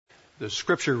The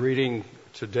scripture reading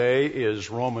today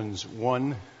is Romans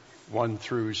 1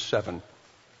 through 7.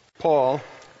 Paul,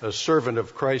 a servant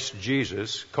of Christ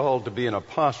Jesus, called to be an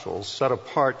apostle, set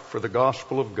apart for the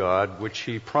gospel of God, which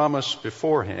he promised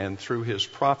beforehand through his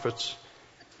prophets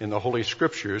in the Holy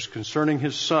Scriptures concerning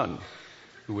his Son,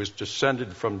 who was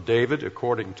descended from David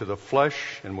according to the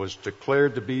flesh and was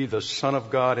declared to be the Son of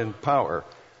God in power,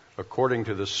 according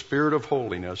to the Spirit of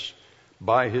holiness,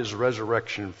 by his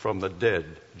resurrection from the dead,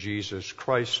 Jesus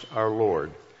Christ our Lord,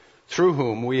 through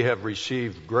whom we have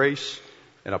received grace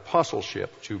and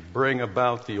apostleship to bring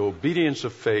about the obedience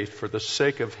of faith for the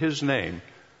sake of his name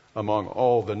among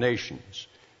all the nations,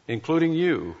 including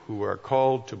you who are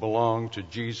called to belong to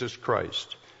Jesus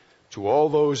Christ. To all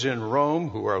those in Rome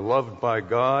who are loved by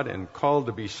God and called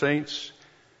to be saints,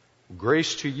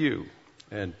 grace to you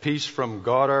and peace from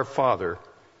God our Father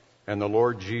and the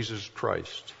Lord Jesus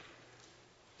Christ.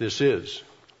 This is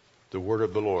the word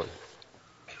of the Lord.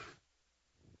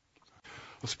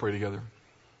 Let's pray together.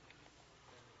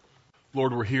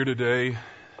 Lord, we're here today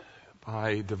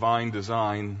by divine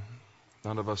design.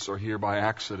 None of us are here by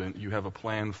accident. You have a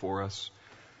plan for us.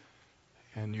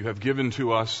 And you have given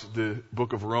to us the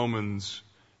book of Romans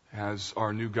as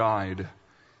our new guide.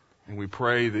 And we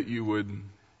pray that you would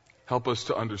help us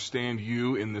to understand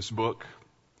you in this book.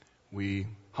 We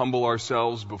humble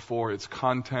ourselves before its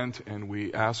content, and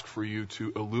we ask for you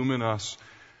to illumine us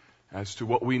as to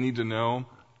what we need to know,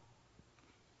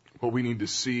 what we need to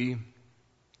see,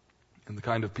 and the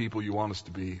kind of people you want us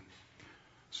to be.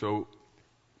 So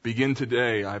begin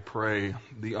today, I pray,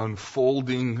 the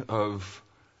unfolding of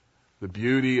the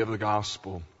beauty of the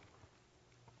gospel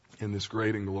in this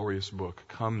great and glorious book.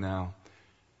 Come now.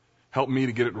 Help me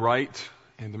to get it right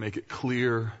and to make it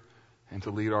clear and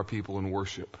to lead our people in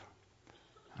worship.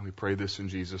 And we pray this in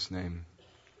Jesus' name.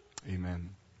 Amen.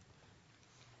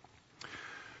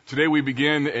 Today we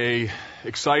begin a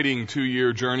exciting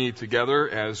 2-year journey together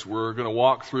as we're going to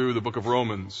walk through the book of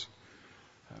Romans.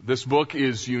 This book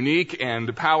is unique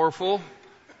and powerful.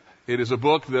 It is a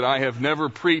book that I have never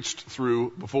preached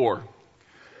through before.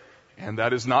 And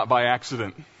that is not by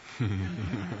accident.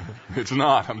 It's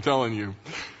not, I'm telling you.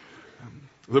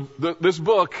 This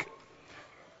book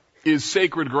is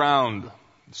sacred ground.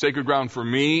 Sacred ground for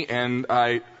me, and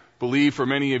I believe for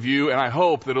many of you, and I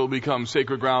hope that it'll become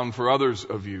sacred ground for others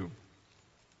of you.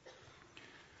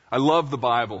 I love the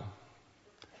Bible.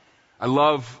 I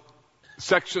love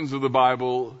sections of the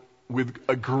Bible with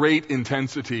a great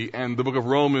intensity, and the book of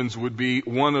Romans would be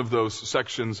one of those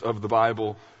sections of the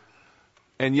Bible.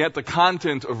 And yet the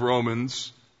content of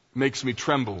Romans makes me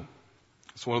tremble.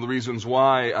 It's one of the reasons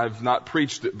why I've not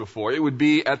preached it before. It would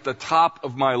be at the top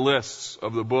of my lists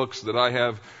of the books that I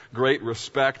have great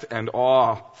respect and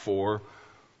awe for.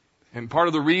 And part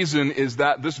of the reason is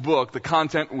that this book, the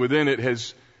content within it,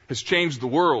 has changed the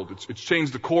world. It's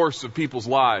changed the course of people's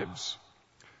lives.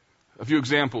 A few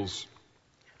examples.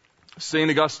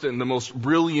 St. Augustine, the most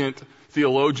brilliant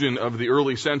theologian of the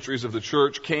early centuries of the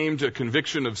church, came to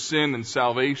conviction of sin and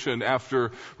salvation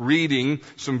after reading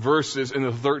some verses in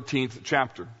the 13th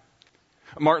chapter.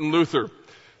 Martin Luther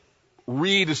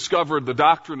rediscovered the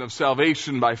doctrine of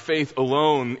salvation by faith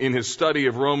alone in his study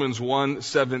of Romans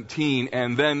 1:17,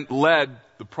 and then led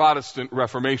the Protestant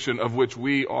Reformation, of which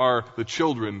we are the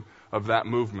children of that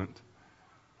movement.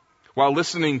 While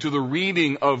listening to the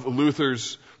reading of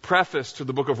Luther's preface to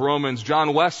the book of Romans,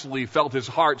 John Wesley felt his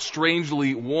heart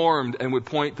strangely warmed and would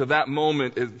point to that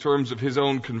moment in terms of his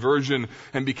own conversion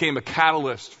and became a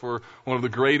catalyst for one of the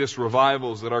greatest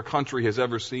revivals that our country has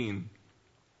ever seen.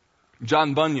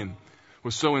 John Bunyan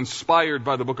was so inspired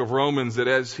by the book of Romans that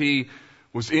as he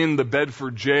was in the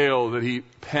Bedford jail that he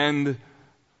penned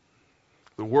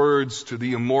the words to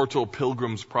the immortal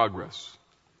Pilgrim's Progress.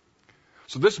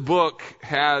 So this book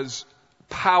has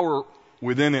power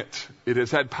within it. It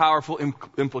has had powerful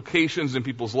implications in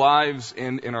people's lives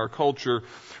and in our culture.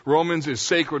 Romans is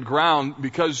sacred ground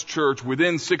because, church,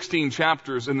 within 16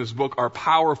 chapters in this book are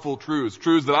powerful truths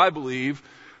that I believe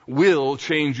will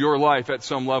change your life at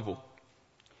some level.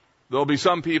 There'll be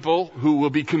some people who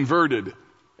will be converted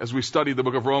as we study the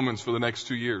book of Romans for the next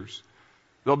 2 years.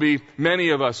 There'll be many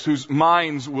of us whose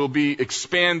minds will be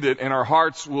expanded and our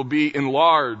hearts will be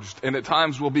enlarged and at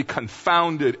times will be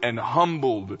confounded and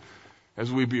humbled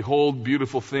as we behold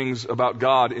beautiful things about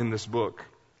God in this book.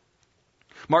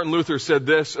 Martin Luther said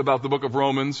this about the book of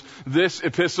Romans: this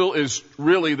epistle is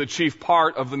really the chief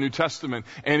part of the New Testament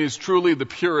and is truly the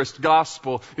purest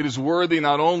gospel. It is worthy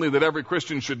not only that every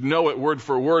Christian should know it word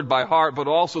for word by heart, but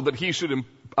also that he should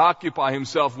occupy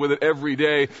himself with it every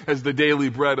day as the daily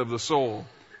bread of the soul.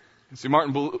 See,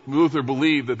 Martin Luther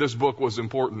believed that this book was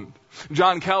important.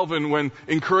 John Calvin, when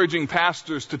encouraging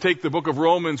pastors to take the book of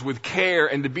Romans with care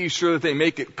and to be sure that they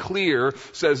make it clear,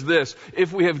 says this: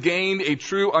 if we have gained a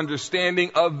true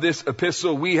understanding of this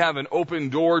epistle, we have an open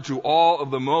door to all of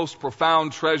the most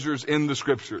profound treasures in the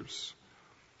Scriptures.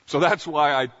 So that's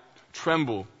why I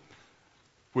tremble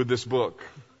with this book.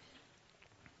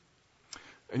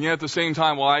 And yet at the same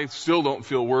time, while I still don't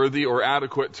feel worthy or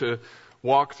adequate to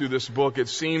walk through this book, it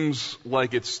seems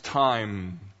like it's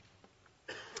time.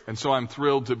 And so I'm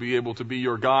thrilled to be able to be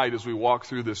your guide as we walk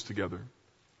through this together.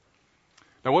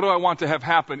 Now, what do I want to have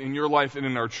happen in your life and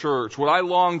in our church? What I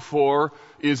long for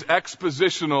is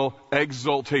expositional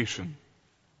exaltation.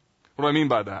 What do I mean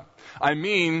by that? I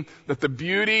mean that the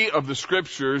beauty of the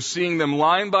Scriptures, seeing them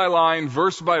line by line,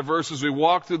 verse by verse as we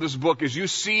walk through this book, as you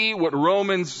see what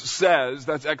Romans says,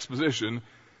 that's exposition,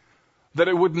 that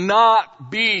it would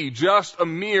not be just a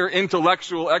mere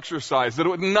intellectual exercise, that it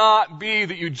would not be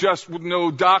that you just would know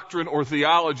doctrine or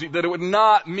theology, that it would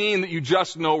not mean that you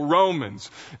just know Romans.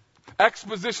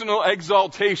 Expositional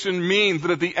exaltation means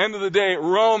that at the end of the day,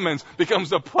 Romans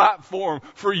becomes a platform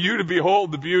for you to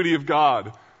behold the beauty of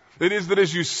God. It is that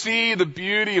as you see the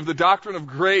beauty of the doctrine of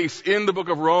grace in the book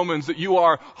of Romans, that you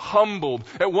are humbled.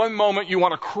 At one moment you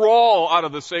want to crawl out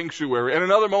of the sanctuary. At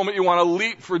another moment you want to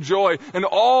leap for joy. And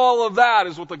all of that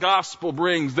is what the gospel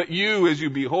brings. That you, as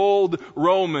you behold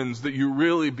Romans, that you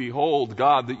really behold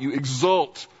God. That you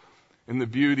exult in the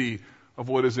beauty of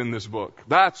what is in this book.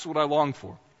 That's what I long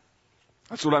for.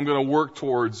 That's what I'm going to work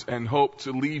towards and hope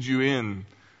to lead you in.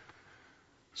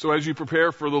 So as you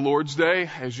prepare for the Lord's Day,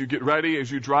 as you get ready,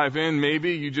 as you drive in,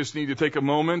 maybe you just need to take a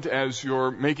moment as you're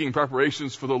making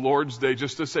preparations for the Lord's Day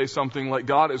just to say something like,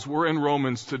 God, as we're in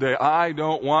Romans today, I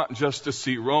don't want just to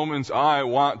see Romans, I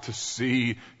want to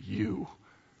see you.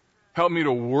 Help me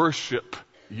to worship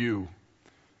you.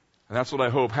 And that's what I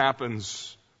hope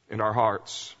happens in our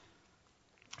hearts.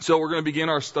 So we're going to begin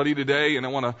our study today, and I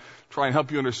want to try and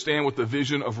help you understand what the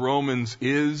vision of Romans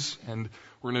is. And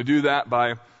we're going to do that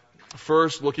by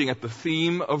first looking at the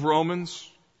theme of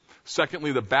Romans.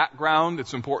 Secondly, the background.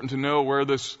 It's important to know where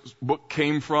this book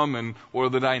came from and what are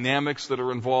the dynamics that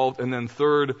are involved. And then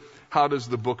third, how does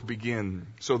the book begin?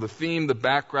 So the theme, the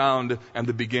background, and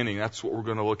the beginning. That's what we're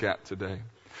going to look at today.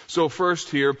 So first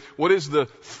here, what is the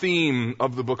theme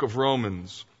of the book of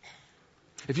Romans?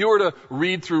 If you were to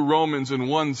read through Romans in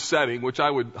one setting, which I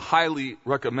would highly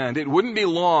recommend, it wouldn't be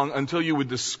long until you would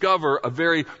discover a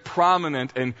very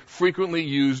prominent and frequently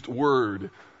used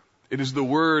word. It is the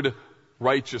word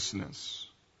righteousness.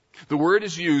 The word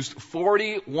is used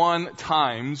 41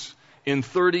 times in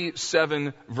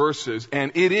 37 verses,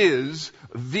 and it is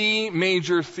the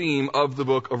major theme of the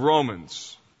book of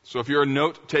Romans. So if you're a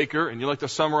note taker and you like to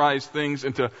summarize things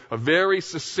into a very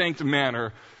succinct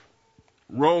manner,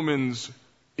 Romans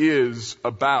is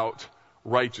about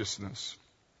righteousness.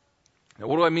 Now,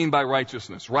 what do I mean by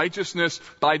righteousness? Righteousness,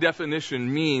 by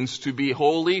definition, means to be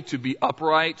holy, to be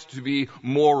upright, to be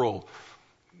moral.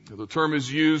 The term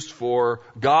is used for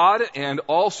God and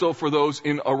also for those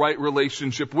in a right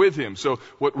relationship with Him. So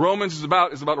what Romans is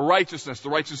about righteousness, the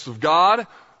righteousness of God,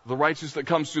 the righteousness that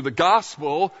comes through the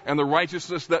gospel, and the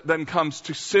righteousness that then comes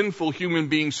to sinful human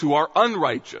beings who are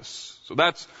unrighteous. So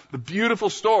that's the beautiful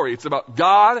story. It's about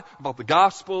God, about the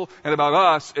gospel, and about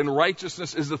us, and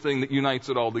righteousness is the thing that unites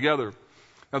it all together.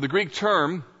 Now, the Greek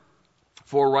term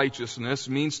for righteousness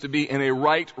means to be in a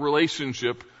right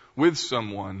relationship with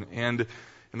someone. And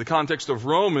in the context of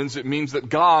Romans, it means that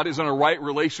God is in a right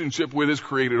relationship with His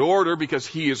created order because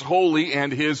He is holy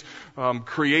and His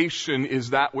creation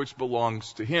is that which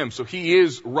belongs to Him. So He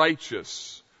is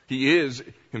righteous. He is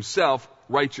Himself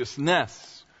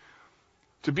righteousness.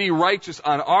 To be righteous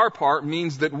on our part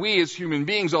means that we as human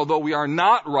beings, although we are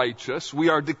not righteous, we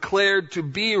are declared to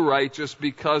be righteous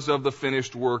because of the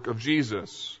finished work of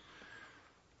Jesus.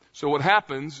 So what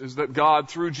happens is that God,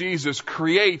 through Jesus,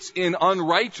 creates in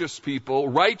unrighteous people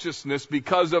righteousness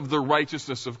because of the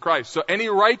righteousness of Christ. So any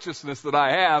righteousness that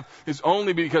I have is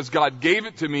only because God gave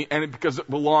it to me and because it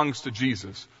belongs to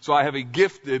Jesus. So I have a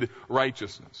gifted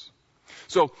righteousness.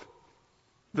 So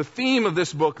the theme of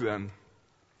this book then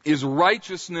is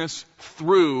righteousness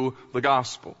through the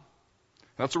gospel.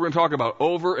 That's what we're going to talk about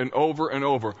over and over and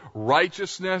over.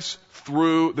 Righteousness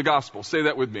through the gospel. Say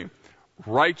that with me.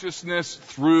 Righteousness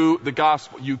through the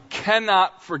gospel. You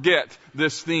cannot forget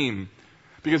this theme.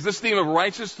 Because this theme of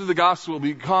righteousness through the gospel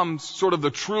becomes sort of the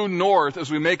true north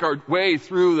as we make our way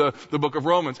through the book of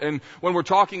Romans. And when we're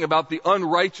talking about the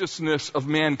unrighteousness of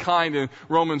mankind in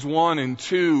Romans 1 and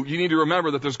 2, you need to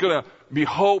remember that there's going to be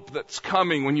hope that's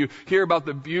coming, when you hear about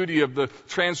the beauty of the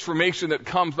transformation that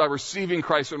comes by receiving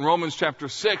Christ in Romans chapter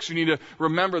 6, you need to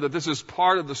remember that this is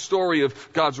part of the story of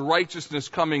God's righteousness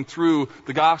coming through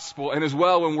the gospel. And as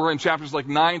well, when we're in chapters like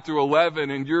 9 through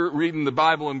 11 and you're reading the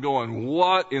Bible and going,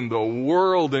 what in the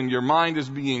world? And your mind is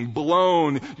being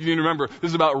blown. You need to remember, this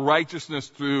is about righteousness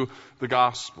through the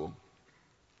gospel.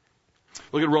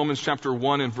 Look at Romans chapter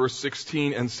 1 and verse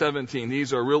 16 and 17.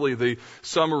 These are really the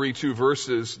summary two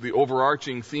verses. The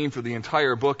overarching theme for the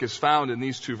entire book is found in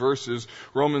these two verses.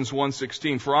 Romans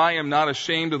 1:16. For I am not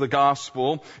ashamed of the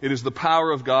gospel. It is the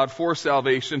power of God for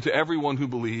salvation to everyone who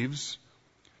believes,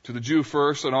 to the Jew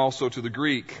first and also to the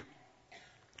Greek.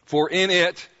 For in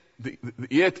it,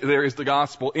 there is the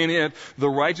gospel. In it, the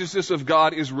righteousness of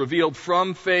God is revealed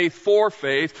from faith for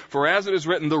faith. For as it is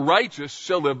written, the righteous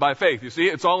shall live by faith. You see,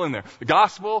 it's all in there. The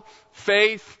gospel,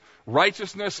 faith,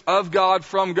 righteousness of God,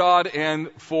 from God,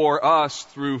 and for us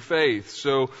through faith.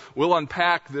 So we'll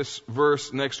unpack this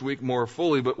verse next week more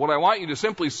fully. But what I want you to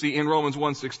simply see in Romans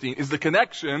 1:16 is the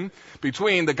connection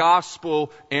between the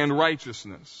gospel and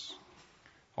righteousness.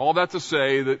 All that to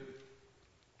say that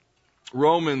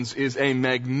Romans is a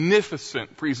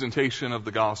magnificent presentation of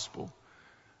the gospel.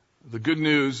 The good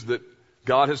news that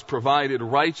God has provided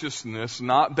righteousness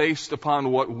not based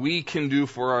upon what we can do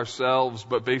for ourselves,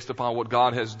 but based upon what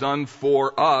God has done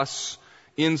for us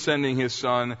in sending His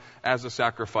Son as a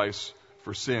sacrifice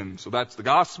for sin. So that's the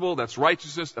gospel, that's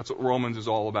righteousness, that's what Romans is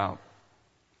all about.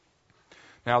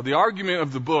 Now, the argument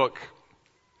of the book,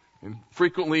 and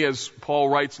frequently as Paul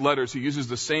writes letters, he uses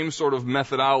the same sort of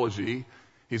methodology.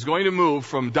 He's going to move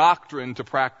from doctrine to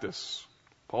practice.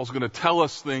 Paul's going to tell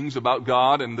us things about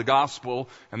God and the gospel,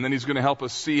 and then he's going to help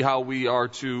us see how we are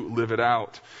to live it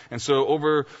out. And so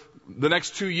over the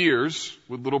next 2 years,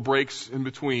 with little breaks in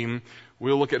between,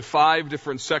 we'll look at 5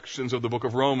 different sections of the book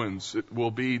of Romans. It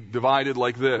will be divided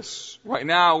like this. Right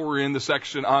now, we're in the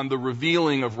section on the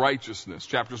revealing of righteousness,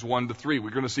 chapters 1 to 3. We're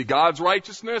going to see God's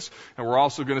righteousness, and we're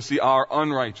also going to see our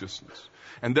unrighteousness.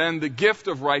 And then the gift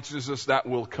of righteousness that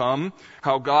will come,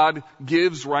 how God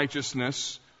gives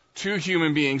righteousness to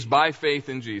human beings by faith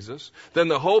in Jesus. Then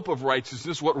the hope of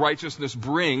righteousness, what righteousness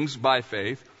brings by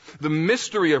faith. The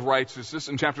mystery of righteousness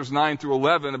in chapters 9 through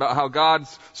 11 about how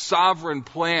God's sovereign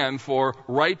plan for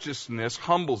righteousness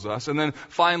humbles us. And then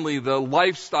finally the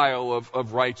lifestyle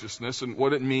of righteousness and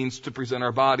what it means to present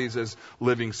our bodies as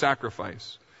living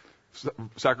sacrifices.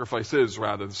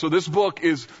 So this book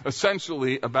is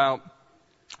essentially about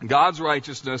God's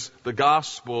righteousness, the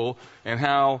gospel, and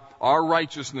how our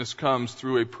righteousness comes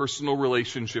through a personal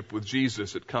relationship with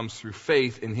Jesus. It comes through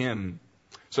faith in Him.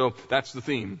 So that's the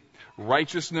theme.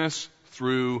 Righteousness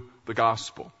through the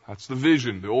gospel. That's the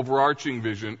vision, the overarching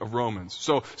vision of Romans.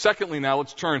 So secondly now,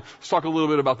 let's talk a little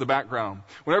bit about the background.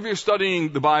 Whenever you're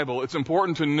studying the Bible, it's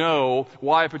important to know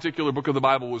why a particular book of the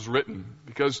Bible was written.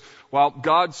 Because while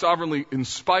God sovereignly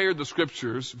inspired the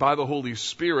scriptures by the Holy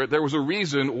Spirit, there was a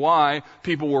reason why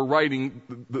people were writing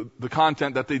the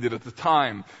content that they did at the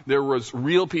time. There was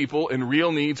real people and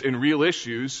real needs and real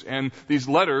issues, and these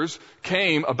letters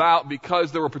came about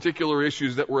because there were particular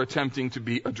issues that were attempting to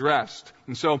be addressed.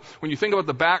 And so when you think about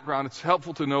the background, it's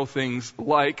helpful to know things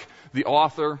like the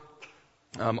author,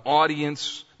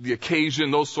 audience, the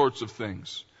occasion, those sorts of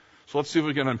things. So let's see if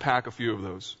we can unpack a few of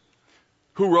those.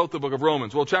 Who wrote the book of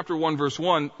Romans? Well, chapter 1, verse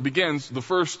 1 begins, the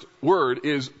first word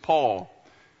is Paul.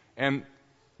 And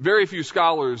very few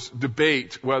scholars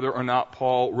debate whether or not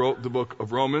Paul wrote the book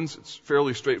of Romans. It's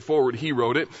fairly straightforward. He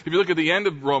wrote it. If you look at the end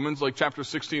of Romans, like chapter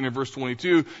 16 and verse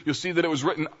 22, you'll see that it was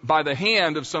written by the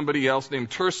hand of somebody else named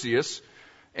Tertius.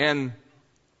 And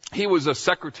he was a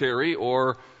secretary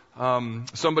or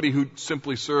somebody who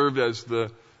simply served as the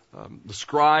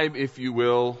scribe, if you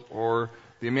will, or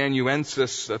the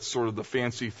amanuensis. That's sort of the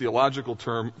fancy theological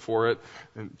term for it,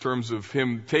 in terms of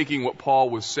him taking what Paul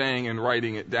was saying and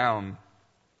writing it down.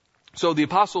 So the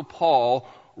Apostle Paul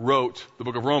wrote the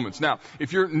book of Romans. Now,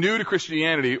 if you're new to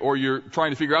Christianity or you're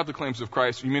trying to figure out the claims of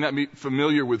Christ, you may not be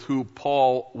familiar with who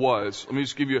Paul was. Let me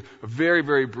just give you a very,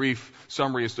 very brief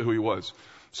summary as to who he was.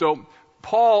 So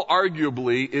Paul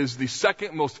arguably is the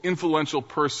second most influential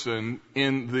person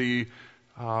in the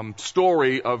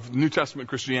story of New Testament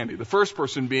Christianity. The first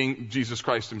person being Jesus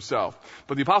Christ himself.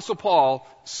 But the Apostle Paul,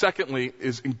 secondly,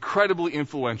 is incredibly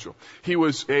influential. He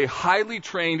was a highly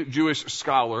trained Jewish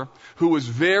scholar who was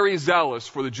very zealous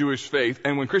for the Jewish faith.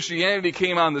 And when Christianity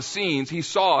came on the scenes, he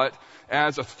saw it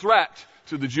as a threat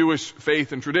to the Jewish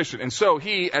faith and tradition. And so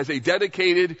he, as a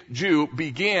dedicated Jew,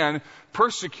 began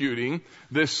persecuting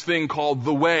this thing called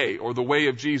the Way, or the Way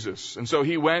of Jesus. And so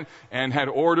he went and had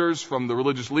orders from the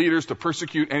religious leaders to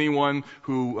persecute anyone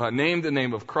who named the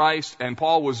name of Christ. And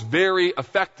Paul was very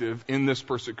effective in this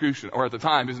persecution, or at the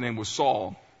time his name was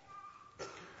Saul.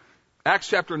 Acts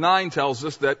chapter 9 tells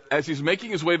us that as he's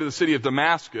making his way to the city of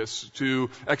Damascus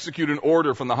to execute an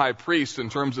order from the high priest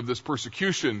in terms of this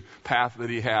persecution path that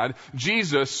he had,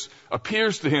 Jesus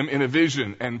appears to him in a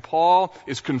vision, and Paul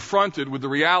is confronted with the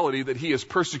reality that he is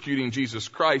persecuting Jesus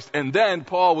Christ. And then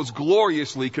Paul was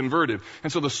gloriously converted.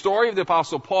 And so the story of the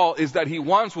Apostle Paul is that he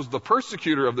once was the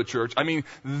persecutor of the church,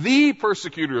 the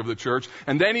persecutor of the church,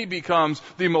 and then he becomes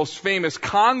the most famous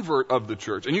convert of the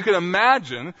church. And you can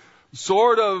imagine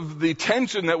sort of the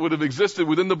tension that would have existed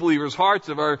within the believers' hearts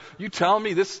of, you tell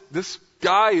me this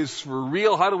guy is for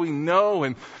real? How do we know?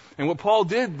 And what Paul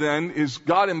did then is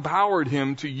God empowered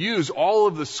him to use all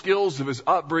of the skills of his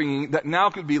upbringing that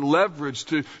now could be leveraged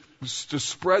to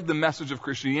spread the message of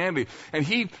Christianity. And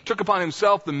he took upon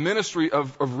himself the ministry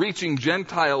of reaching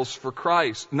Gentiles for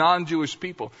Christ, non-Jewish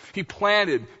people. He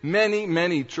planted many,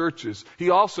 many churches. He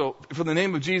also, for the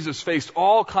name of Jesus, faced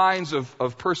all kinds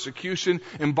of persecution,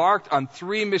 embarked on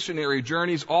 3 missionary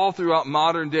journeys all throughout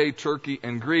modern-day Turkey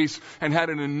and Greece, and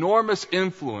had an enormous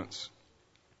influence,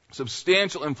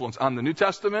 substantial influence on the New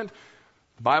Testament,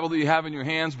 the Bible that you have in your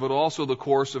hands, but also the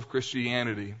course of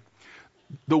Christianity.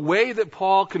 The way that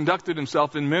Paul conducted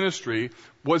himself in ministry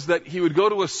was that he would go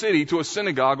to a city, to a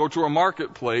synagogue, or to a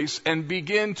marketplace and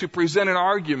begin to present an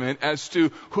argument as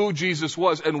to who Jesus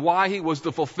was and why he was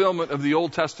the fulfillment of the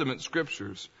Old Testament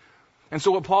scriptures. And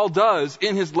so what Paul does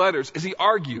in his letters is he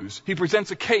argues. He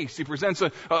presents a case. He presents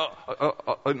an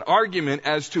argument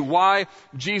as to why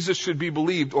Jesus should be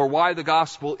believed, or why the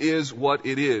gospel is what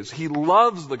it is. He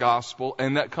loves the gospel,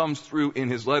 and that comes through in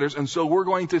his letters. And so we're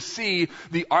going to see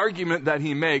the argument that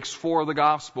he makes for the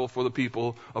gospel for the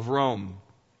people of Rome.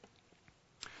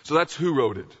 So that's who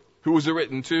wrote it. Who was it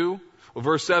written to? Well,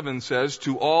 verse 7 says,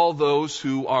 to all those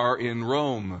who are in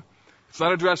Rome. It's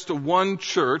not addressed to one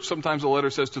church. Sometimes the letter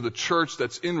says to the church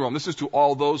that's in Rome. This is to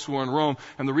all those who are in Rome.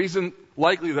 And the reason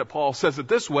likely that Paul says it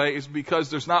this way is because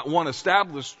there's not one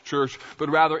established church, but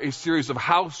rather a series of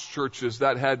house churches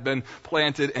that had been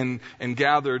planted and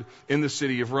gathered in the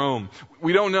city of Rome.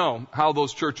 We don't know how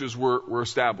those churches were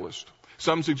established.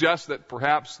 Some suggest that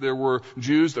perhaps there were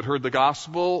Jews that heard the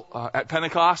gospel at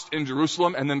Pentecost in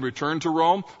Jerusalem and then returned to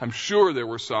Rome. I'm sure there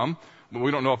were some. We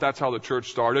don't know if that's how the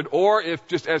church started, or if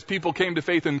just as people came to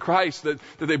faith in Christ that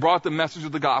they brought the message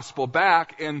of the gospel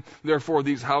back, and therefore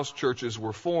these house churches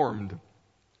were formed.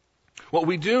 What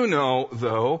we do know,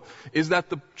 though, is that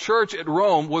the church at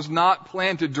Rome was not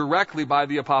planted directly by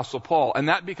the Apostle Paul. And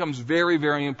that becomes very,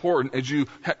 very important as you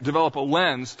develop a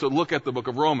lens to look at the book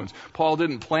of Romans. Paul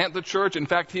didn't plant the church. In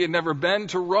fact, he had never been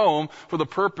to Rome for the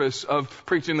purpose of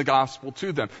preaching the gospel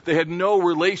to them. They had no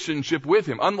relationship with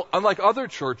him. Unlike other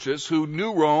churches who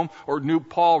knew Rome, or knew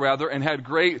Paul rather, and had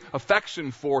great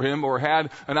affection for him or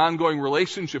had an ongoing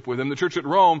relationship with him, the church at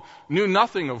Rome knew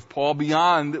nothing of Paul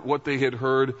beyond what they had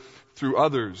heard through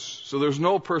others. So there's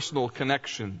no personal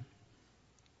connection.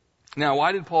 Now,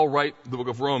 why did Paul write the book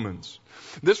of Romans?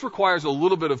 This requires a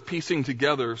little bit of piecing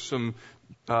together some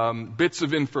bits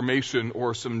of information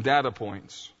or some data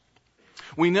points.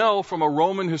 We know from a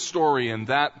Roman historian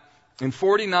that in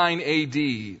 49 AD,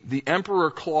 the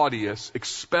Emperor Claudius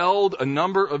expelled a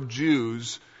number of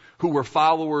Jews who were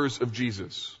followers of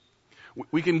Jesus.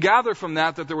 We can gather from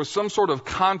that there was some sort of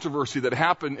controversy that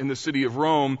happened in the city of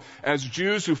Rome as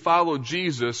Jews who followed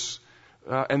Jesus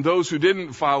and those who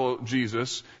didn't follow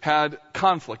Jesus had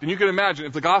conflict. And you can imagine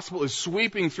if the gospel is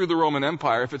sweeping through the Roman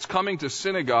Empire, if it's coming to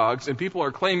synagogues and people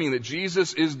are claiming that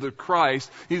Jesus is the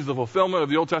Christ, he's the fulfillment of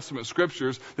the Old Testament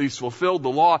scriptures, that he's fulfilled the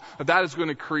law, that is going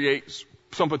to create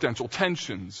some potential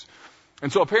tensions. And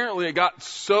so apparently it got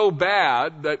so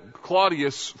bad that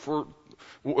Claudius, for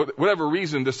whatever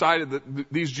reason, decided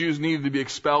that these Jews needed to be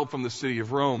expelled from the city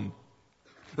of Rome.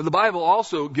 But the Bible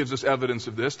also gives us evidence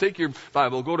of this. Take your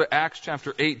Bible, go to Acts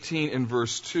chapter 18 and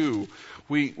verse 2.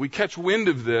 We catch wind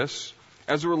of this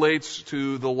as it relates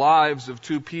to the lives of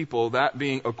two people, that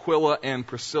being Aquila and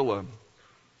Priscilla.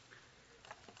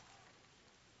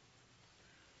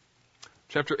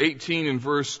 Chapter 18 and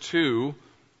verse 2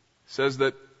 says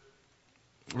that,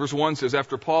 verse 1 says,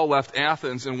 After Paul left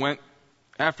Athens and went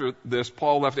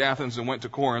to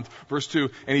Corinth. Verse 2,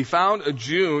 and he found a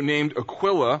Jew named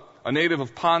Aquila, a native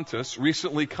of Pontus,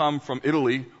 recently come from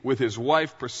Italy with his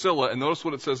wife Priscilla. And notice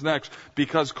what it says next.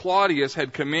 Because Claudius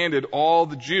had commanded all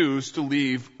the Jews to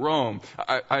leave Rome.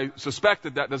 I suspect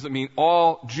that doesn't mean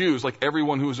all Jews, like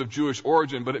everyone who is of Jewish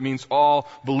origin, but it means all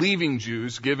believing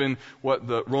Jews, given what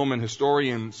the Roman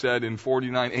historian said in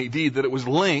 49 AD, that it was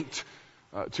linked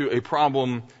to a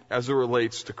problem as it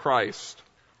relates to Christ.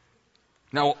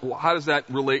 Now, how does that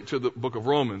relate to the book of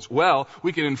Romans? Well,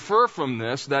 we can infer from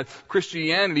this that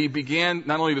Christianity began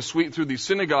not only to sweep through these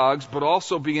synagogues, but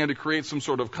also began to create some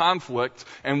sort of conflict.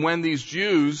 And when these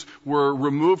Jews were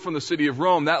removed from the city of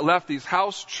Rome, that left these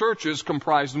house churches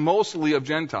comprised mostly of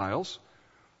Gentiles.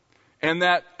 And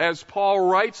that as Paul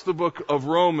writes the book of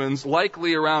Romans,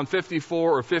 likely around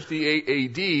 54 or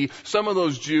 58 AD, some of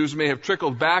those Jews may have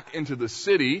trickled back into the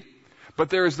city. But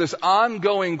there is this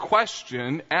ongoing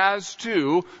question as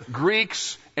to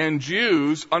Greeks and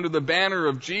Jews under the banner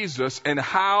of Jesus, and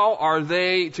how are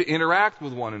they to interact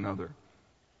with one another?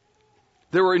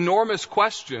 There are enormous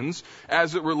questions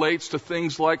as it relates to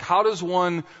things like, how does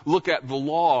one look at the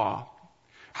law?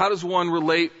 How does one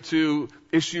relate to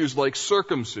issues like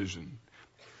circumcision?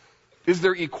 Is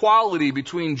there equality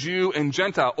between Jew and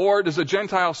Gentile? Or does a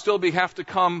Gentile still have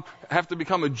to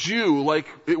become a Jew like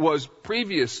it was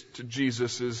previous to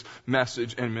Jesus'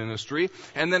 message and ministry?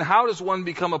 And then how does one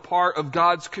become a part of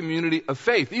God's community of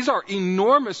faith? These are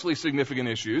enormously significant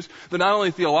issues. They're not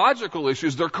only theological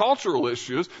issues, they're cultural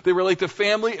issues. They relate to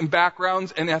family and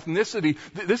backgrounds and ethnicity.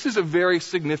 This is a very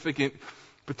significant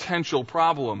potential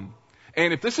problem.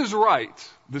 And if this is right,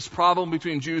 this problem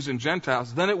between Jews and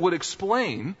Gentiles, then it would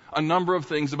explain a number of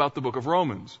things about the book of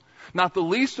Romans. Not the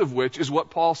least of which is what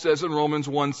Paul says in Romans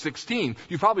 1:16.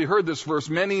 You've probably heard this verse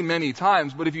many, many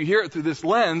times, but if you hear it through this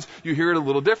lens, you hear it a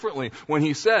little differently. When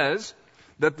he says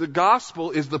that the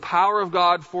gospel is the power of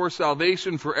God for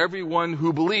salvation for everyone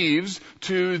who believes,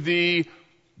 to the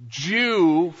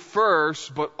Jew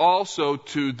first, but also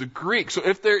to the Greek. So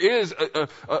if there is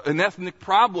an ethnic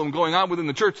problem going on within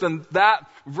the church, then that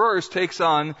verse takes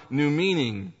on new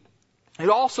meaning.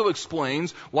 It also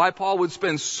explains why Paul would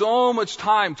spend so much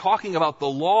time talking about the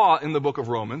law in the book of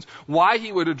Romans, why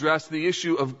he would address the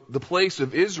issue of the place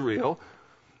of Israel,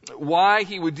 why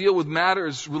he would deal with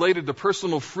matters related to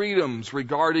personal freedoms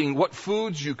regarding what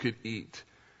foods you could eat.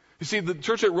 You see, the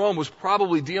church at Rome was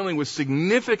probably dealing with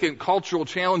significant cultural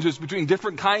challenges between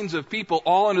different kinds of people,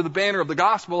 all under the banner of the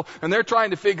gospel, and they're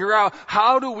trying to figure out,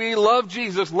 how do we love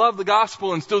Jesus, love the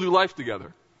gospel, and still do life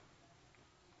together?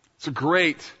 It's a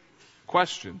great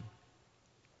question.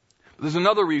 But there's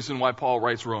another reason why Paul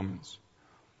writes Romans.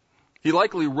 He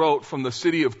likely wrote from the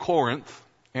city of Corinth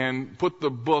and put the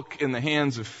book in the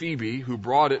hands of Phoebe, who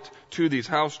brought it to these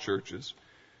house churches.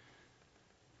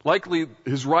 Likely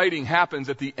his writing happens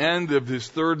at the end of his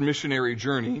third missionary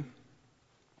journey,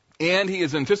 and he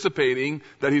is anticipating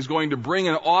that he's going to bring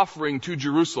an offering to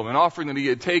Jerusalem, an offering that he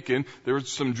had taken. There were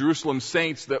some Jerusalem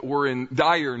saints that were in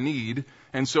dire need,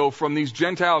 and so from these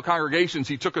Gentile congregations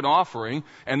he took an offering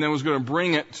and then was going to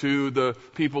bring it to the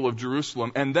people of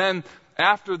Jerusalem. And then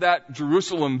after that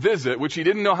Jerusalem visit, which he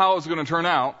didn't know how it was going to turn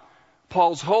out,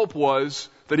 Paul's hope was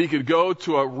that he could go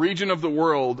to a region of the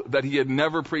world that he had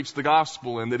never preached the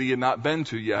gospel in, that he had not been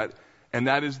to yet, and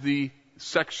that is the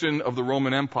section of the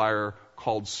Roman Empire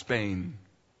called Spain.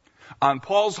 On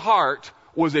Paul's heart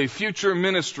was a future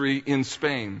ministry in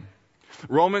Spain.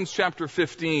 Romans chapter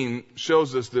 15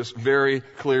 shows us this very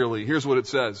clearly. Here's what it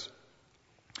says.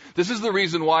 This is the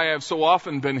reason why I have so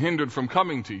often been hindered from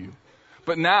coming to you.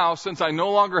 But now, since I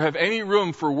no longer have any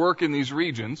room for work in these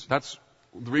regions, that's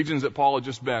the regions that Paul had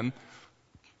just been,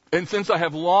 and since I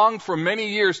have longed for many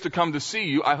years to come to see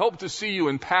you, I hope to see you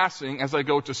in passing as I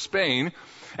go to Spain,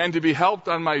 and to be helped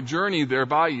on my journey there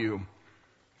by you,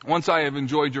 once I have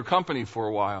enjoyed your company for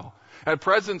a while. At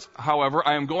present, however,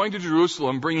 I am going to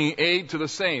Jerusalem, bringing aid to the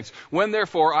saints. When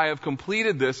therefore I have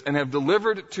completed this and have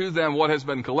delivered to them what has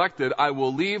been collected, I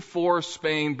will leave for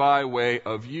Spain by way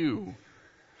of you.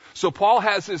 So Paul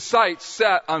has his sights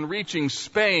set on reaching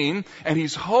Spain, and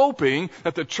he's hoping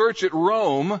that the church at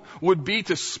Rome would be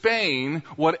to Spain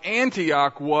what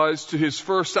Antioch was to his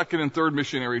first, second, and third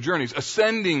missionary journeys. A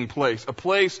sending place, a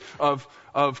place of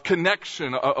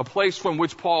connection, a place from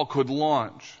which Paul could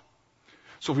launch.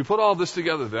 So if we put all this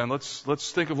together then,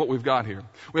 let's think of what we've got here.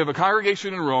 We have a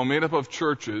congregation in Rome made up of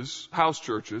churches, house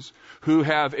churches, who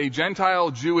have a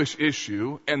Gentile Jewish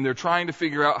issue, and they're trying to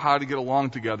figure out how to get along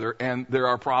together, and there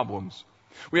are problems.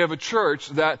 We have a church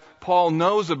that Paul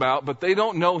knows about, but they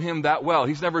don't know him that well.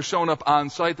 He's never shown up on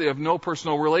site. They have no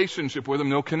personal relationship with him,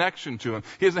 no connection to him.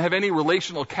 He doesn't have any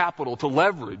relational capital to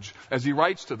leverage as he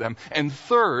writes to them. And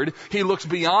third, he looks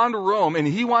beyond Rome and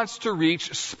he wants to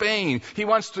reach Spain. He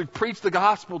wants to preach the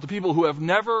gospel to people who have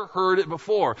never heard it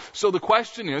before. So the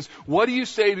question is, what do you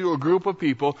say to a group of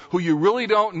people who you really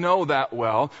don't know that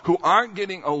well, who aren't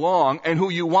getting along, and who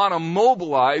you want to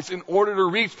mobilize in order to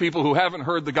reach people who haven't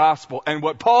heard the gospel? And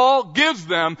what Paul gives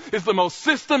them is the most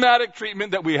systematic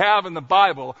treatment that we have in the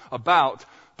Bible about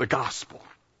the gospel.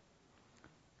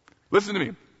 Listen to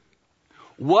me.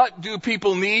 What do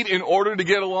people need in order to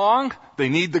get along? They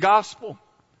need the gospel.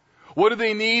 What do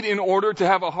they need in order to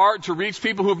have a heart to reach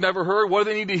people who have never heard? What do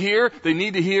they need to hear? They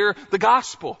need to hear the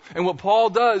gospel. And what Paul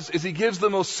does is he gives the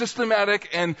most systematic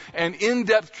and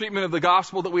in-depth treatment of the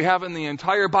gospel that we have in the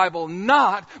entire Bible,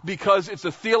 not because it's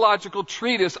a theological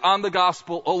treatise on the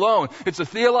gospel alone. It's a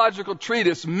theological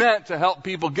treatise meant to help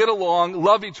people get along,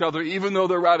 love each other, even though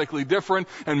they're radically different,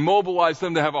 and mobilize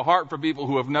them to have a heart for people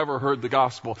who have never heard the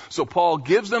gospel. So Paul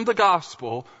gives them the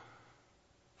gospel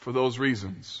for those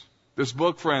reasons. This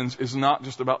book, friends, is not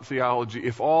just about theology.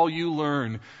 If all you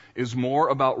learn is more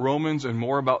about Romans and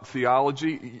more about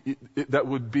theology, that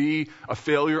would be a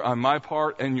failure on my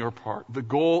part and your part. The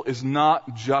goal is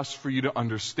not just for you to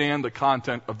understand the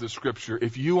content of the Scripture.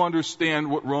 If you understand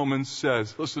what Romans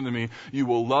says, listen to me, you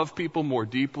will love people more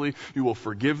deeply. You will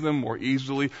forgive them more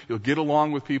easily. You'll get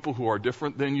along with people who are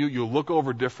different than you. You'll look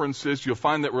over differences. You'll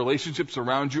find that relationships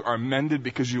around you are mended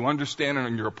because you understand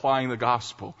and you're applying the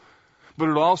gospel. But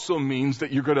it also means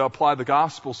that you're going to apply the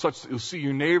gospel such that you'll see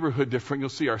your neighborhood different, you'll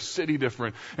see our city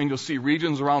different, and you'll see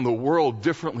regions around the world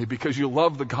differently because you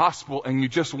love the gospel and you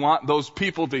just want those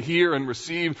people to hear and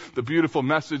receive the beautiful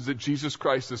message that Jesus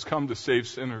Christ has come to save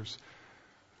sinners.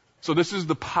 So this is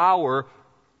the power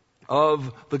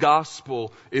of the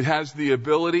gospel. It has the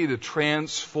ability to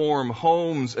transform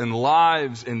homes and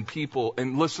lives and people.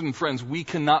 And listen, friends, we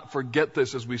cannot forget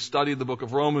this as we study the book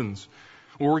of Romans.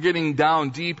 When we're getting down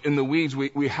deep in the weeds,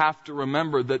 we have to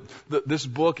remember that this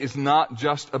book is not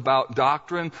just about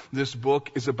doctrine. This book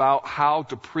is about how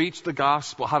to preach the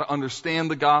gospel, how to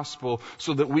understand the gospel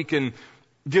so that we can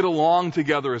get along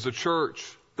together as a church,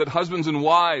 that husbands and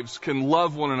wives can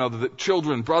love one another, that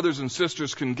children, brothers and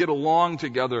sisters can get along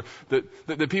together,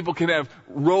 that people can have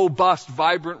robust,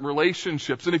 vibrant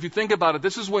relationships. And if you think about it,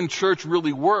 this is when church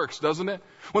really works, doesn't it?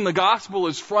 When the gospel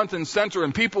is front and center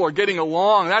and people are getting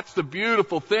along, that's the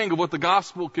beautiful thing of what the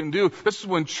gospel can do. This is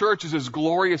when church is as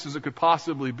glorious as it could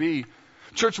possibly be.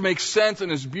 Church makes sense and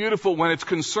is beautiful when it's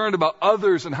concerned about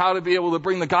others and how to be able to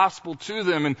bring the gospel to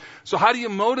them. And so how do you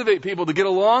motivate people to get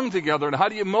along together? And how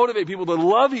do you motivate people to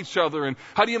love each other? And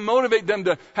how do you motivate them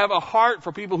to have a heart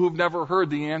for people who've never heard?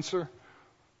 The answer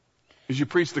is you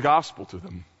preach the gospel to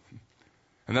them.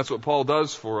 And that's what Paul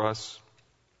does for us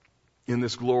in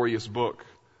this glorious book.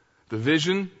 The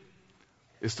vision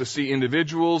is to see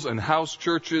individuals and house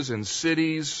churches and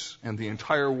cities and the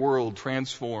entire world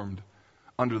transformed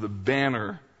under the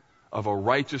banner of a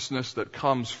righteousness that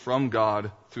comes from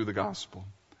God through the gospel.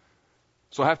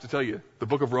 So I have to tell you, the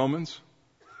book of Romans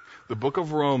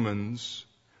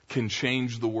can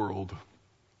change the world.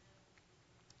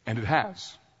 And it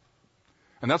has.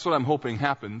 And that's what I'm hoping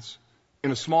happens in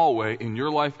a small way in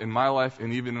your life, in my life,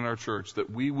 and even in our church,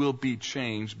 that we will be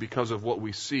changed because of what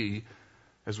we see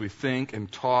as we think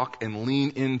and talk and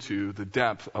lean into the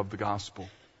depth of the gospel.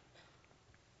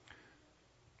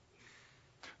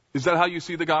 Is that how you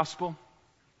see the gospel?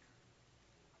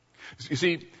 You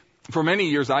see, for many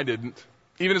years I didn't,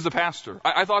 even as a pastor.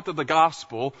 I thought that the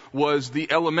gospel was the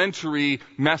elementary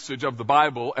message of the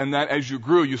Bible, and that as you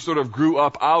grew, you sort of grew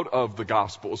up out of the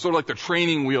gospel. It's sort of like the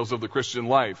training wheels of the Christian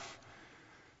life.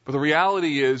 But the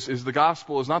reality is the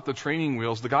gospel is not the training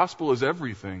wheels. The gospel is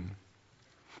everything.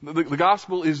 The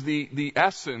gospel is the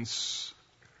essence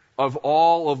of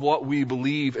all of what we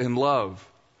believe and love.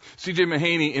 C.J.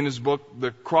 Mahaney, in his book, The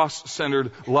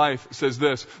Cross-Centered Life, says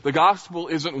this: the gospel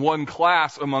isn't one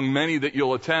class among many that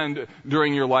you'll attend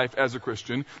during your life as a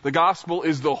Christian. The gospel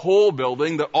is the whole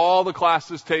building that all the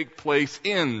classes take place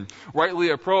in. Rightly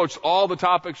approached, all the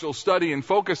topics you'll study and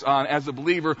focus on as a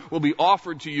believer will be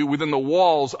offered to you within the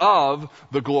walls of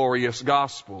the glorious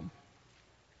gospel.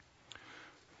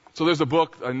 So there's a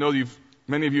book, I know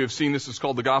many of you have seen this, it's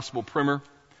called The Gospel Primer.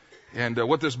 And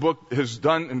what this book has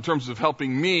done in terms of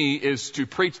helping me is to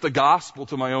preach the gospel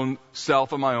to my own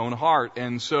self and my own heart.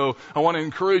 And so I want to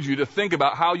encourage you to think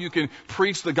about how you can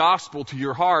preach the gospel to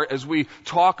your heart as we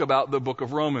talk about the book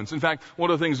of Romans. In fact,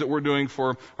 one of the things that we're doing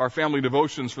for our family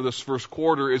devotions for this first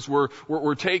quarter is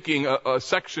we're taking a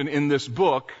section in this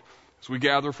book So we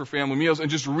gather for family meals and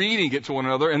just reading it to one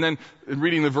another and then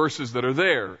reading the verses that are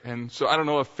there. And so I don't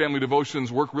know if family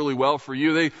devotions work really well for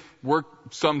you. They work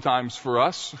sometimes for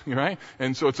us, right?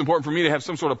 And so it's important for me to have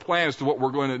some sort of plan as to what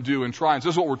we're going to do and try. And so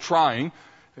this is what we're trying,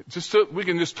 just so we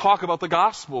can just talk about the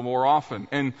gospel more often.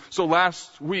 And so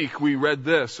last week we read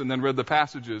this and then read the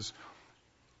passages.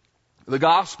 The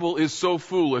gospel is so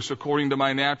foolish according to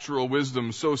my natural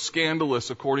wisdom, so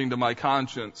scandalous according to my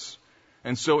conscience,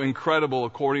 and so incredible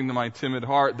according to my timid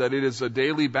heart that it is a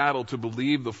daily battle to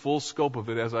believe the full scope of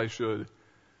it as I should.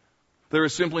 There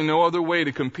is simply no other way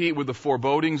to compete with the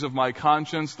forebodings of my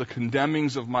conscience, the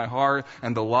condemnings of my heart,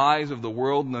 and the lies of the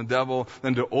world and the devil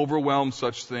than to overwhelm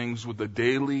such things with the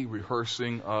daily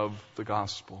rehearsing of the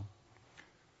gospel.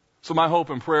 So my hope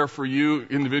and prayer for you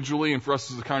individually and for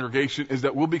us as a congregation is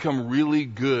that we'll become really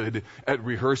good at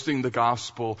rehearsing the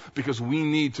gospel, because we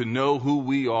need to know who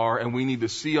we are and we need to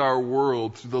see our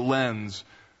world through the lens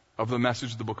of the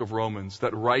message of the book of Romans,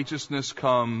 that righteousness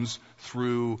comes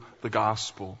through the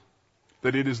gospel,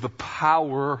 that it is the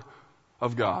power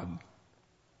of God.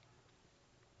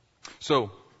 So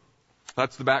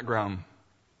that's the background.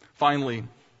 Finally,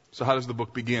 so how does the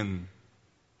book begin?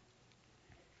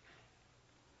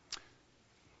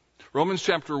 Romans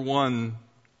chapter 1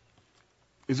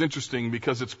 is interesting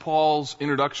because it's Paul's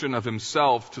introduction of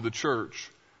himself to the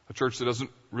church, a church that doesn't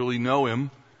really know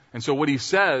him. And so what he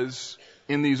says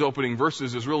in these opening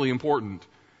verses is really important.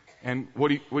 And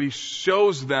what he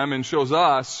shows them and shows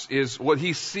us is what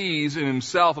he sees in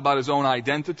himself about his own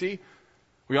identity.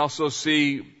 We also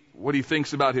see what he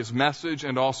thinks about his message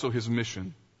and also his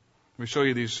mission. Let me show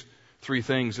you these three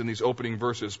things in these opening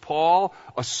verses. Paul,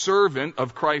 a servant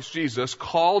of Christ Jesus,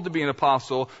 called to be an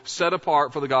apostle, set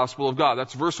apart for the gospel of God.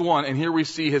 That's verse 1, and here we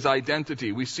see his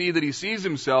identity. We see that he sees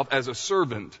himself as a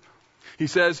servant. He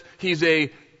says he's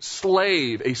a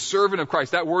slave, a servant of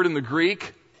Christ. That word in the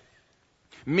Greek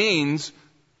means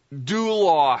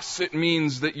doulos. It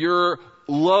means that you're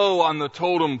low on the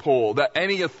totem pole, that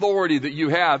any authority that you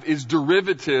have is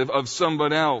derivative of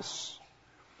someone else.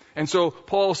 And so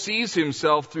Paul sees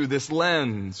himself through this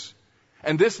lens.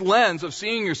 And this lens of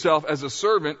seeing yourself as a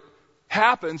servant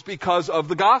happens because of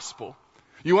the gospel.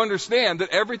 You understand that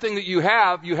everything that you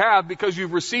have because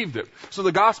you've received it. So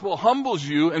the gospel humbles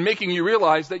you and making you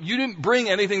realize that you didn't bring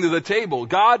anything to the table.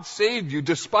 God saved you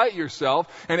despite yourself,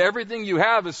 and everything you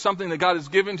have is something that God has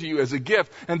given to you as a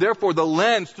gift. And therefore the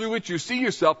lens through which you see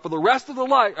yourself for the rest of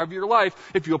your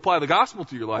life, if you apply the gospel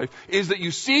to your life, is that you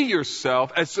see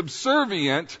yourself as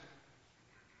subservient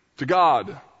to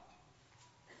God.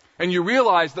 And you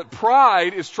realize that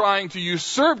pride is trying to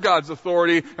usurp God's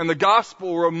authority, and the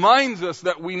gospel reminds us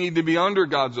that we need to be under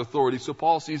God's authority. So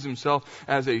Paul sees himself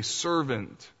as a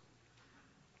servant.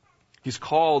 He's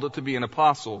called to be an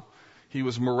apostle. He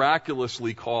was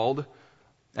miraculously called.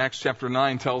 Acts chapter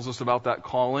 9 tells us about that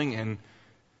calling, and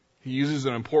he uses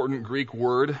an important Greek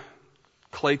word,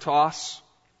 kletos.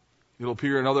 It'll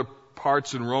appear in other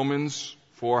parts in Romans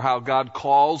for how God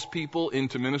calls people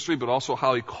into ministry, but also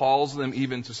how he calls them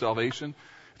even to salvation.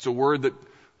 It's a word that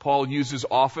Paul uses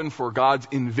often for God's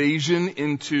invasion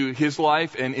into his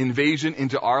life and invasion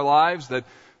into our lives. That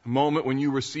moment when you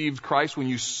received Christ, when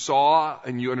you saw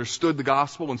and you understood the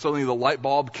gospel, and suddenly the light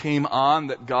bulb came on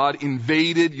that God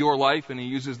invaded your life, and he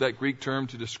uses that Greek term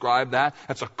to describe that.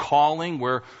 That's a calling,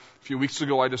 where a few weeks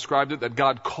ago I described it, that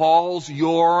God calls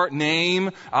your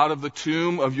name out of the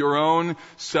tomb of your own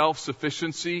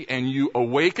self-sufficiency, and you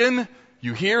awaken,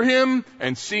 you hear him,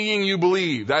 and seeing you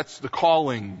believe. That's the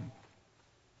calling.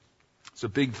 It's a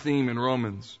big theme in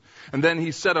Romans. And then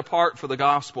he's set apart for the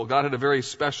gospel. God had a very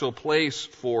special place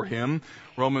for him.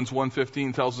 Romans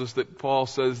 1:15 tells us that Paul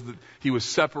says that he was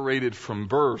separated from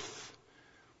birth.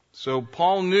 So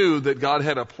Paul knew that God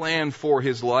had a plan for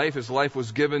his life. His life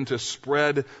was given to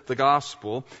spread the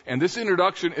gospel. And this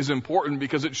introduction is important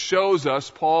because it shows us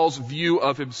Paul's view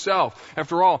of himself.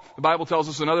 After all, the Bible tells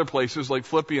us in other places like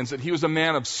Philippians that he was a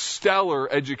man of stellar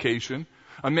education,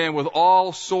 a man with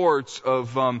all sorts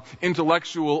of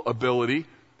intellectual ability,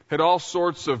 had all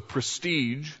sorts of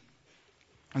prestige.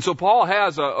 And so Paul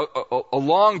has a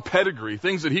long pedigree,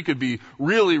 things that he could be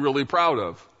really, really proud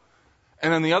of.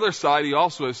 And on the other side, he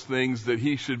also has things that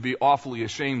he should be awfully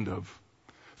ashamed of.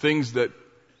 Things that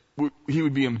he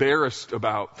would be embarrassed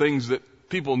about. Things that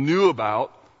people knew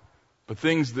about, but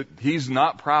things that he's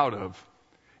not proud of.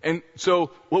 And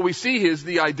so what we see is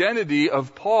the identity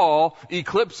of Paul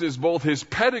eclipses both his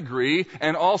pedigree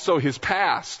and also his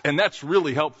past. And that's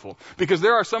really helpful. Because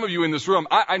there are some of you in this room,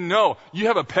 I know you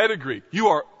have a pedigree. You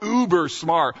are uber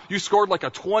smart. You scored like a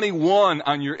 21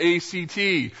 on your ACT.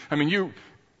 I mean,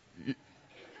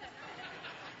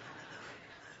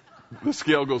 The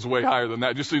scale goes way higher than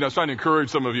that. Just so you know, I was trying to encourage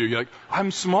some of you. You're like, I'm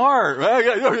smart.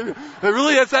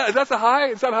 Really? That's a high?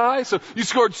 Is that high? So you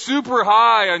scored super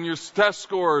high on your test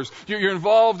scores. You're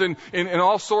involved in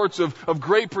all sorts of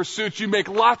great pursuits. You make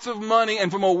lots of money.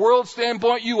 And from a world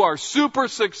standpoint, you are super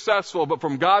successful. But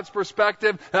from God's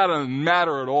perspective, that doesn't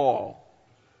matter at all.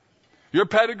 Your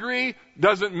pedigree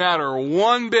doesn't matter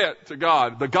one bit to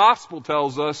God. The gospel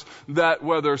tells us that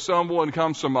whether someone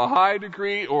comes from a high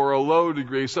degree or a low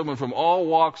degree, someone from all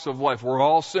walks of life, we're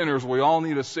all sinners, we all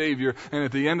need a Savior, and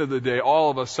at the end of the day,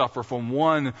 all of us suffer from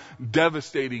one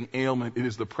devastating ailment. It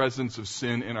is the presence of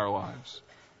sin in our lives.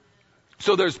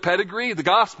 So there's pedigree. The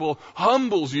gospel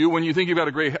humbles you when you think you've got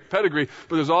a great pedigree,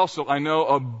 but there's also, I know,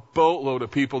 a boatload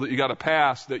of people that you got to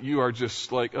pass that you are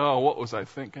just like, oh, what was I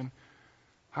thinking?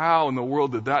 How in the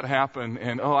world did that happen?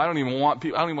 And I don't even want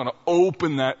to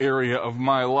open that area of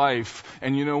my life.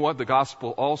 And you know what? The gospel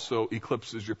also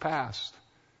eclipses your past.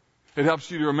 It helps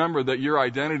you to remember that your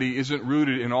identity isn't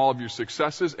rooted in all of your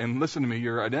successes. And listen to me,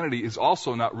 your identity is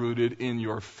also not rooted in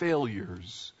your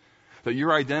failures. That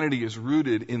your identity is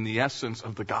rooted in the essence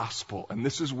of the gospel. And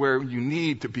this is where you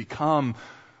need to become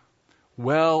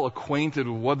well acquainted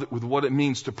with what it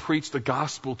means to preach the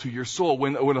gospel to your soul.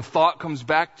 When a thought comes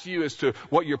back to you as to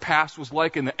what your past was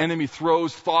like, and the enemy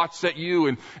throws thoughts at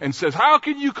you and says, how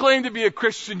can you claim to be a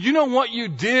Christian? You know what you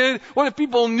did? What if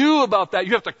people knew about that?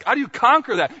 How do you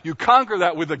conquer that? You conquer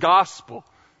that with the gospel.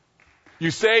 You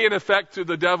say, in effect, to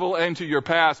the devil and to your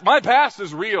past, my past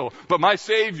is real, but my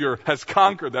Savior has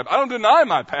conquered that. I don't deny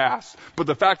my past, but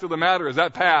the fact of the matter is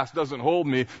that past doesn't hold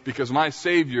me because my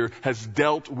Savior has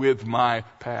dealt with my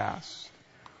past.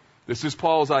 This is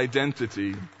Paul's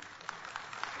identity.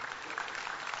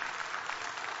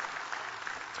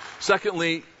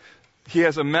 Secondly, he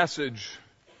has a message.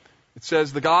 It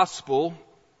says the gospel,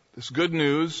 this good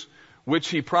news, which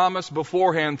he promised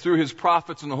beforehand through his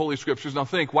prophets in the Holy Scriptures. Now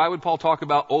think, why would Paul talk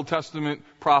about Old Testament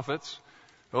prophets?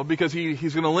 Well, because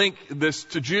he's going to link this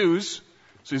to Jews.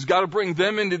 So he's got to bring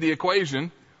them into the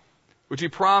equation, which he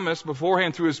promised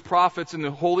beforehand through his prophets in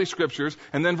the Holy Scriptures.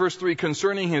 And then verse 3,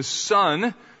 concerning his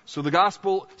Son. So the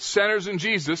gospel centers in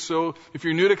Jesus. So if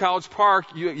you're new to College Park,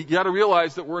 you got to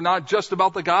realize that we're not just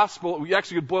about the gospel. We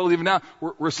actually could boil it even down.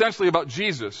 We're essentially about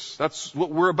Jesus. That's what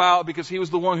we're about because he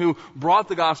was the one who brought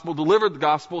the gospel, delivered the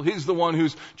gospel. He's the one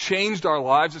who's changed our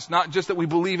lives. It's not just that we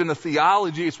believe in the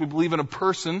theology, it's we believe in a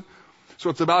person.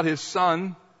 So it's about his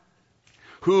Son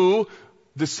who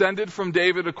descended from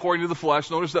David according to the flesh.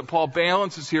 Notice that Paul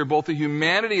balances here both the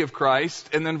humanity of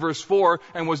Christ and then verse 4,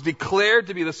 and was declared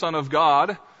to be the Son of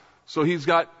God. So he's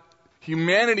got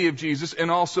humanity of Jesus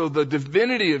and also the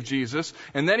divinity of Jesus.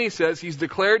 And then he says he's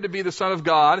declared to be the Son of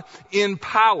God in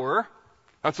power.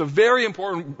 That's a very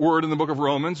important word in the book of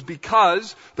Romans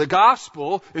because the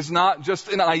gospel is not just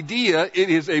an idea. It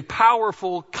is a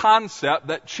powerful concept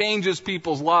that changes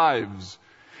people's lives.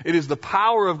 It is the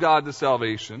power of God to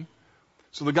salvation.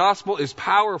 So the gospel is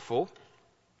powerful.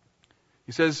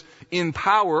 He says, in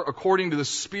power according to the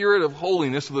Spirit of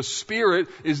holiness. So the Spirit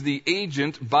is the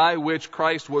agent by which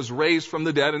Christ was raised from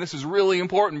the dead. And this is really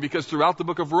important because throughout the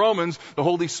book of Romans, the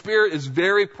Holy Spirit is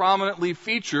very prominently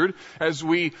featured as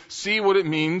we see what it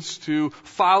means to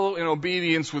follow in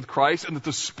obedience with Christ, and that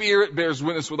the Spirit bears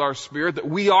witness with our spirit that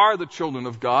we are the children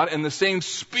of God. And the same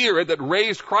Spirit that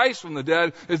raised Christ from the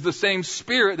dead is the same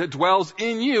Spirit that dwells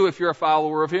in you if you're a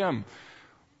follower of Him.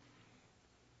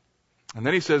 And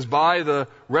then he says, by the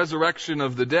resurrection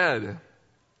of the dead,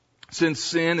 since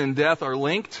sin and death are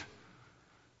linked,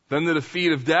 then the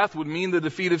defeat of death would mean the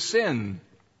defeat of sin.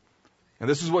 And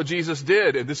this is what Jesus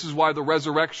did, and this is why the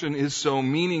resurrection is so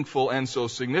meaningful and so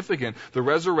significant. The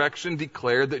resurrection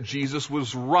declared that Jesus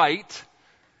was right,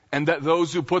 and that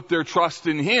those who put their trust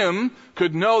in Him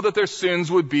could know that their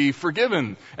sins would be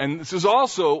forgiven. And this is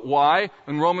also why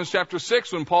in Romans chapter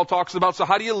 6, when Paul talks about, so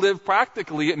how do you live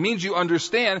practically? It means you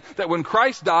understand that when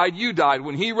Christ died, you died.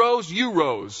 When He rose, you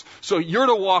rose. So you're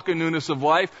to walk in newness of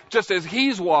life, just as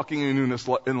He's walking in newness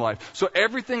in life. So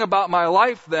everything about my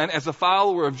life then, as a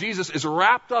follower of Jesus, is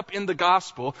wrapped up in the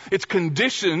gospel. It's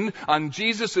conditioned on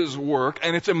Jesus' work,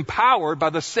 and it's empowered by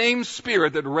the same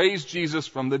Spirit that raised Jesus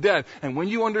from the dead. And when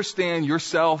you understand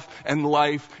yourself and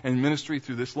life and ministry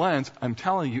through this lens, I'm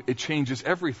telling you, it changes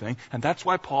everything. And that's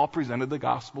why Paul presented the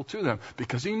gospel to them,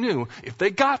 because he knew if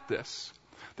they got this,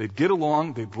 they'd get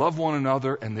along, they'd love one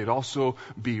another, and they'd also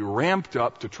be ramped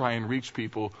up to try and reach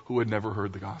people who had never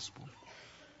heard the gospel.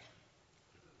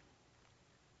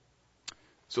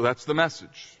 So that's the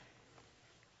message.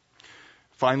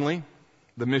 Finally,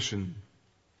 the mission.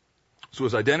 So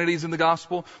his identity is in the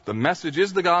gospel, the message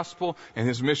is the gospel, and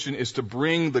his mission is to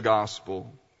bring the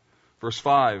gospel. Verse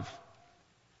 5,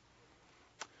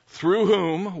 through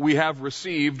whom we have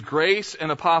received grace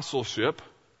and apostleship.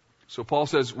 So Paul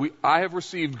says, I have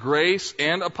received grace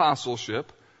and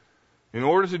apostleship in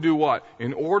order to do what?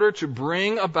 In order to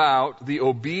bring about the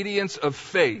obedience of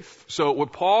faith. So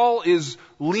what Paul is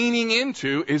leaning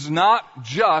into is not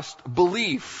just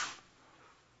belief.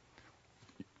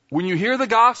 When you hear the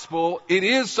gospel, it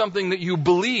is something that you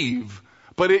believe,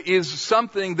 but it is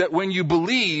something that when you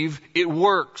believe, it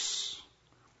works.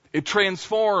 It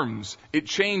transforms. It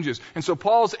changes. And so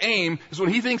Paul's aim is when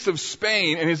he thinks of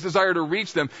Spain and his desire to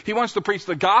reach them, he wants to preach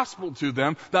the gospel to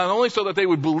them, not only so that they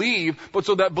would believe, but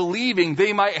so that believing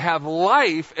they might have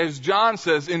life, as John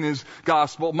says in his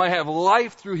gospel, might have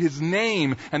life through his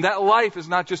name. And that life is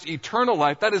not just eternal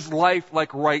life, that is life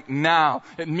like right now.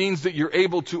 It means that you're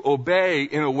able to obey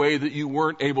in a way that you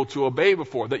weren't able to obey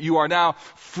before, that you are now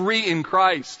free in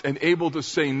Christ and able to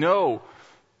say no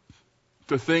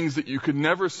to things that you could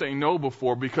never say no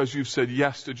before because you've said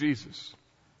yes to Jesus.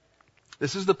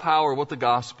 This is the power of what the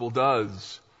gospel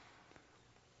does.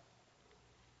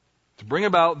 To bring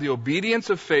about the obedience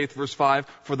of faith, verse 5,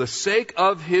 for the sake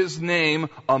of his name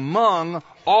among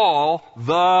all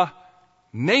the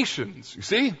nations. You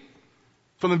see?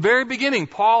 From the very beginning,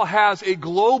 Paul has a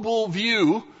global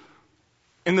view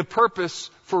in the purpose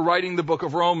for writing the book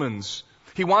of Romans.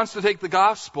 He wants to take the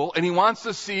gospel and he wants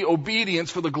to see obedience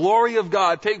for the glory of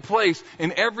God take place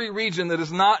in every region that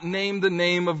is not named the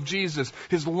name of Jesus.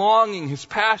 His longing, his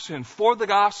passion for the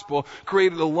gospel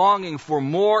created a longing for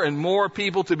more and more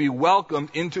people to be welcomed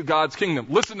into God's kingdom.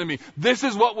 Listen to me. This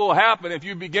is what will happen if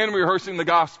you begin rehearsing the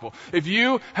gospel. If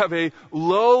you have a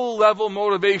low-level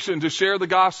motivation to share the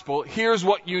gospel, here's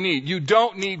what you need. You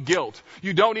don't need guilt.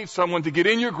 You don't need someone to get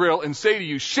in your grill and say to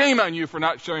you, shame on you for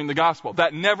not sharing the gospel.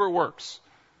 That never works.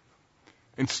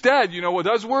 Instead, you know what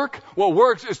does work? What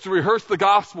works is to rehearse the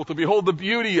gospel, to behold the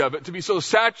beauty of it, to be so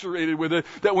saturated with it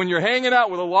that when you're hanging out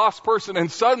with a lost person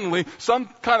and suddenly some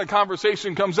kind of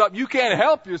conversation comes up, you can't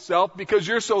help yourself because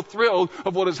you're so thrilled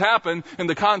of what has happened in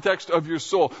the context of your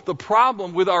soul. The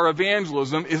problem with our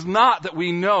evangelism is not that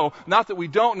we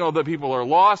don't know that people are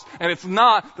lost, and it's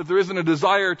not that there isn't a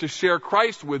desire to share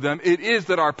Christ with them. It is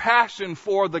that our passion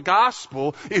for the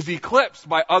gospel is eclipsed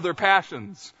by other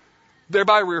passions.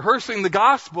 Thereby rehearsing the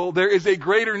gospel, there is a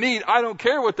greater need. I don't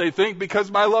care what they think because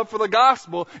my love for the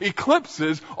gospel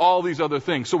eclipses all these other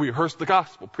things. So rehearse the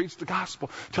gospel, preach the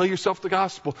gospel, tell yourself the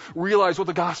gospel, realize what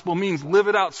the gospel means, live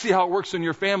it out, see how it works in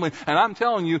your family. And I'm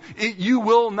telling you, you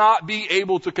will not be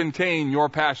able to contain your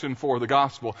passion for the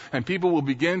gospel. And people will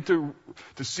begin to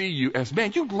see you as,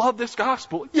 man, you love this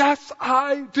gospel. Yes,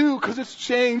 I do, because it's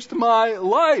changed my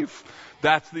life.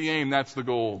 That's the aim, that's the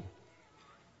goal.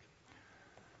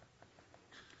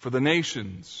 For the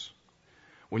nations.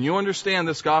 When you understand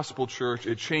this gospel, church,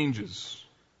 it changes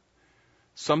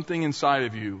something inside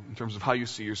of you in terms of how you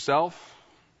see yourself.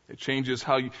 It changes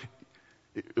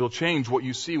it'll change what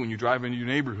you see when you drive into your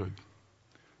neighborhood,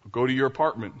 or go to your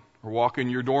apartment, or walk in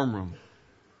your dorm room.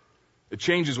 It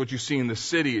changes what you see in the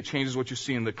city. It changes what you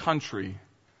see in the country.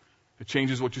 It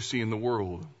changes what you see in the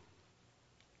world.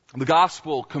 The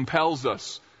gospel compels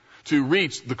us to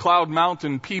reach the Cloud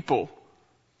Mountain people.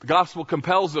 The gospel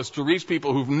compels us to reach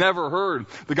people who've never heard.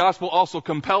 The gospel also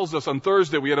compels us. On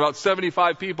Thursday, we had about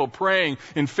 75 people praying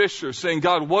in Fisher, saying,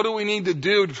 God, what do we need to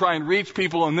do to try and reach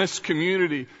people in this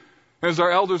community? As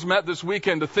our elders met this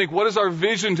weekend to think, what is our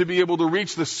vision to be able to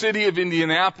reach the city of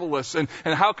Indianapolis? And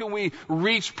how can we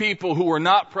reach people who are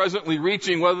not presently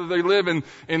reaching, whether they live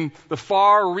in the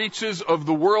far reaches of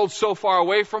the world so far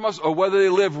away from us, or whether they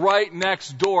live right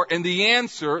next door? And the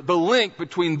answer, the link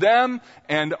between them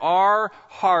and our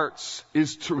hearts,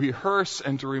 is to rehearse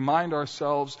and to remind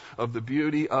ourselves of the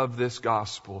beauty of this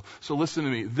gospel. So listen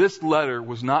to me. This letter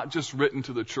was not just written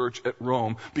to the church at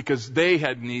Rome because they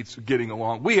had needs of getting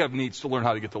along. We have needs to learn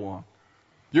how to get along.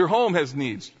 Your home has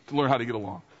needs to learn how to get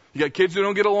along. You got kids who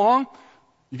don't get along.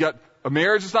 You got a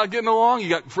marriage that's not getting along. You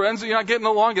got friends that you're not getting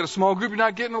along. You got a small group you're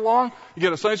not getting along. You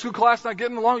got a Sunday school class not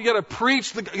getting along. You got to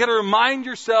preach. You got to remind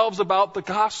yourselves about the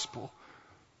gospel.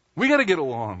 We got to get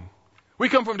along. We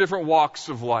come from different walks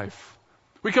of life.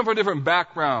 We come from different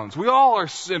backgrounds. We all are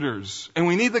sinners. And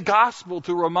we need the gospel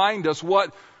to remind us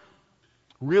what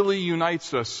really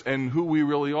unites us and who we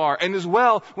really are. And as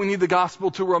well, we need the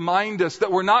gospel to remind us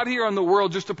that we're not here in the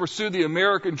world just to pursue the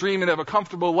American dream and have a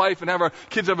comfortable life and have our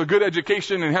kids have a good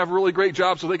education and have a really great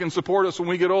jobs so they can support us when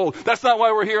we get old. That's not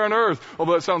why we're here on earth.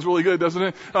 Although that sounds really good, doesn't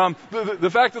it?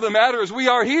 The fact of the matter is we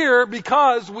are here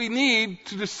because we need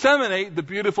to disseminate the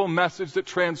beautiful message that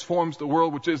transforms the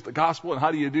world, which is the gospel. And how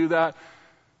do you do that?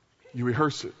 You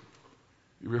rehearse it.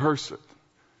 You rehearse it.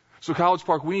 So College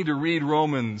Park, we need to read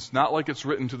Romans not like it's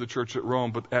written to the church at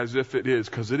Rome, but as if it is,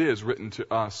 because it is written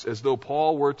to us, as though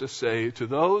Paul were to say to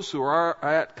those who are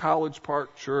at College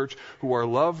Park Church, who are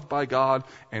loved by God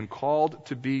and called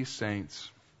to be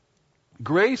saints,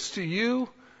 grace to you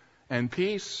and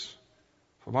peace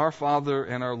from our Father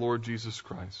and our Lord Jesus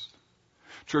Christ.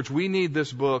 Church, we need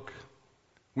this book.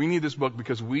 We need this book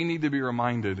because we need to be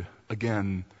reminded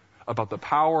again about the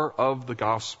power of the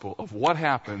gospel, of what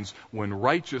happens when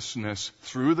righteousness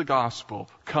through the gospel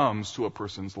comes to a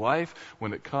person's life,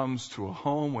 when it comes to a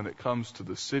home, when it comes to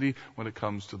the city, when it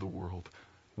comes to the world.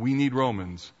 We need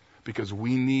Romans because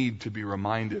we need to be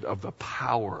reminded of the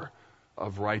power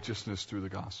of righteousness through the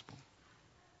gospel.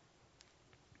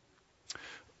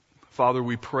 Father,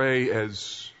 we pray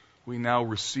as we now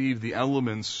receive the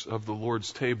elements of the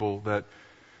Lord's table that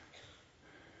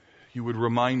you would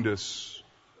remind us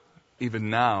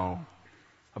even now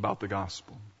about the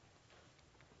gospel.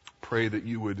 Pray that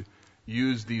you would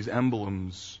use these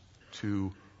emblems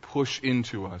to push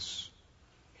into us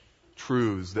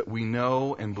truths that we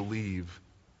know and believe,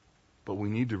 but we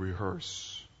need to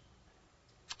rehearse.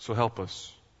 So help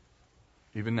us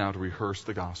even now to rehearse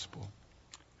the gospel.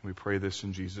 We pray this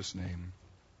in Jesus' name.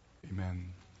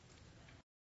 Amen.